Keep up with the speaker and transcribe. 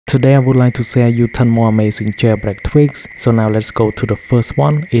Today I would like to share you 10 more amazing jailbreak tweaks. So now let's go to the first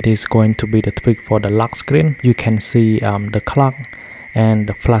one. It is going to be the tweak for the lock screen. You can see the clock and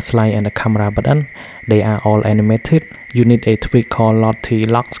the flashlight and the camera button. They are all animated. You need a tweak called Lottie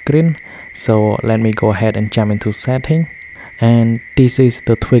lock screen. So let me go ahead and jump into setting. And this is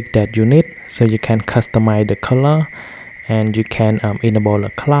the tweak that you need. So you can customize the color and you can enable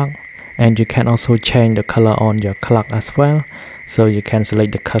the clock. And you can also change the color on your clock as well. So you can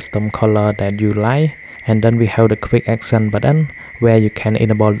select the custom color that you like. And then we have the quick action button where you can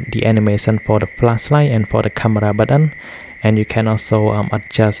enable the animation for the flashlight and for the camera button. And you can also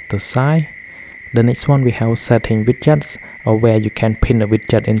adjust the size. The next one we have setting widgets, or where you can pin the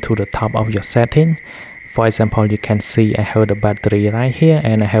widget into the top of your setting. For example, you can see I have the battery right here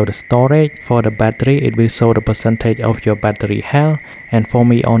and I have the storage. For the battery, it will show the percentage of your battery health. And for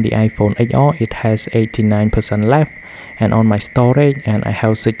me on the iPhone XR, it has 89% left. And on my storage, and I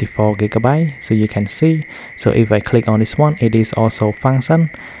have 64 GB. So you can see. So if I click on this one, it is also function.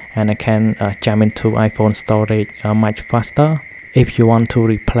 And I can jump into iPhone storage much faster. If you want to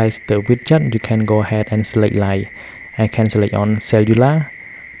replace the widget, you can go ahead and select like, I can select on cellular.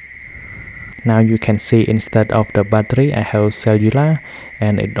 Now you can see instead of the battery, I have cellular,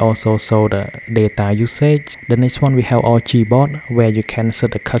 and it also shows the data usage. The next one we have our keyboard, where you can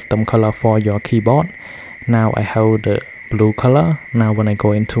set a custom color for your keyboard. Now I have the blue color. Now when I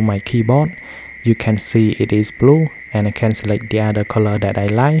go into my keyboard, you can see it is blue, and I can select the other color that I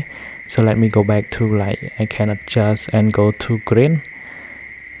like. So let me go back to like, I can adjust and go to green.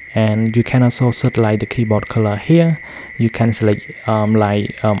 And you can also set like the keyboard color here. You can select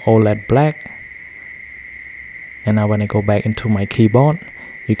OLED black. And now when I go back into my keyboard,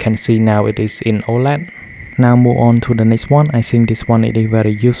 you can see now it is in OLED. Now move on to the next one. I think this one it is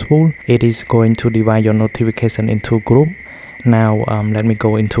very useful. It is going to divide your notification into group. Now let me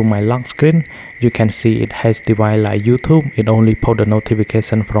go into my lock screen. You can see it has divided like YouTube. It only put the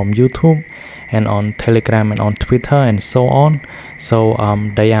notification from YouTube and on Telegram and on Twitter and so on. So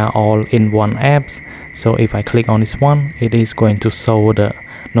they are all in one apps. So if I click on this one, it is going to show the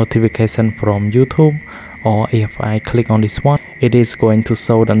notification from YouTube. Or if I click on this one, it is going to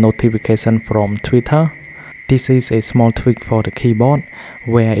show the notification from Twitter. This is a small tweak for the keyboard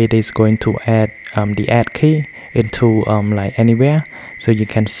where it is going to add the AddKey into like anywhere. So you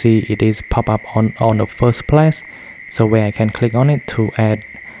can see it is pop up on the first place. So where I can click on it to add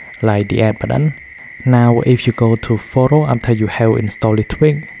like the add button. Now if you go to photo after you have installed the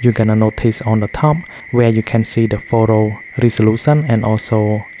tweak, you're gonna notice on the top where you can see the photo resolution and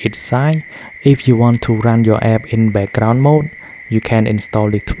also its size. If you want to run your app in background mode, you can install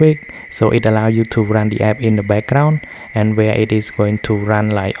the tweak. So it allows you to run the app in the background, and where it is going to run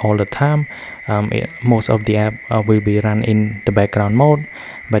like all the time. Most of the app will be run in the background mode,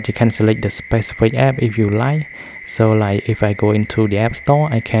 but you can select the specific app if you like. So like if I go into the App Store,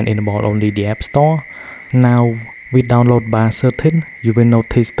 I can enable only the App Store. Now with download bar setting, you will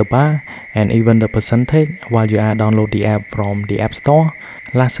notice the bar and even the percentage while you are download the app from the App Store.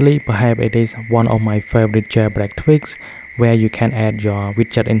 Lastly, perhaps it is one of my favorite jailbreak tweaks where you can add your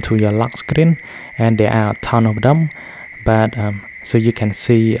widget into your lock screen, and there are a ton of them. But so you can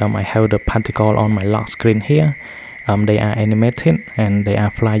see I have the particle on my lock screen here. They are animated and they are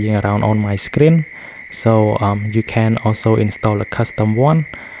flying around on my screen. So you can also install a custom one.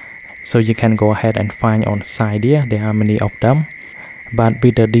 So you can go ahead and find on the side here. There are many of them. But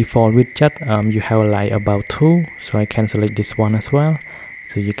with the default widget, you have like about 2. So I can select this one as well.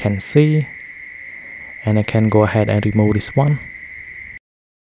 So you can see. And I can go ahead and remove this one.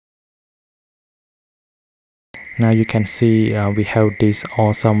 Now you can see we have this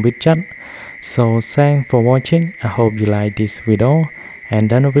awesome widget. So thanks for watching. I hope you like this video. And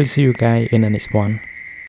then I will see you guys in the next one.